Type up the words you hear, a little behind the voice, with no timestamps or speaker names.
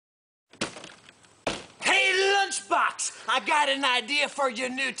Fox, I got an idea for your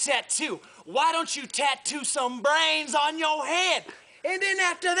new tattoo. Why don't you tattoo some brains on your head? And then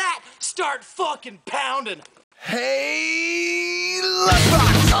after that, start fucking pounding. Hey,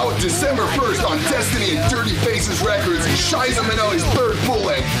 Let's Out December 1st on Destiny and Dirty Faces Records, Scheisse Minnelli's third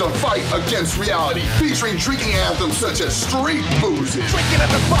full-length, The Fight Against Reality, featuring drinking anthems such as Street Boozing. Drinking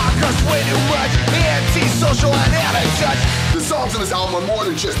at the bar cause way too much, anti-social and out of touch. The songs in this album are more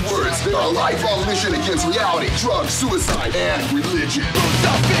than just words. They are a lifelong mission against reality, drugs, suicide, and religion.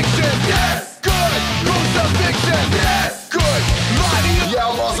 Crucifixion, yes, good. Crucifixion, yes, good. The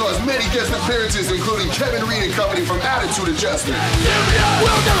album also has many guest appearances, including Kevin Reed and company from Attitude Adjustment,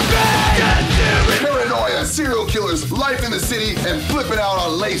 Paranoia, Serial Killers, Life in the City, and Flipping Out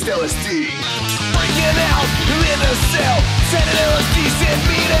on Laced LSD. Breaking out in the cell, sending LSD, send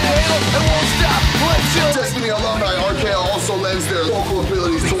me to hell, and won't stop until Destiny alumni RKL also lends their vocal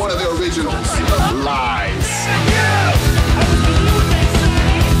abilities to one of their originals, Lies.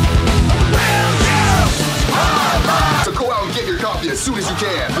 So go out and get your copy as soon as you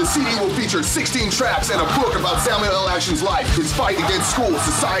can. The CD will feature 16 tracks and a book about Samuel L. Action's life, his fight against school,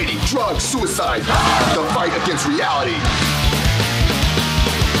 society, drugs, suicide, the fight against reality.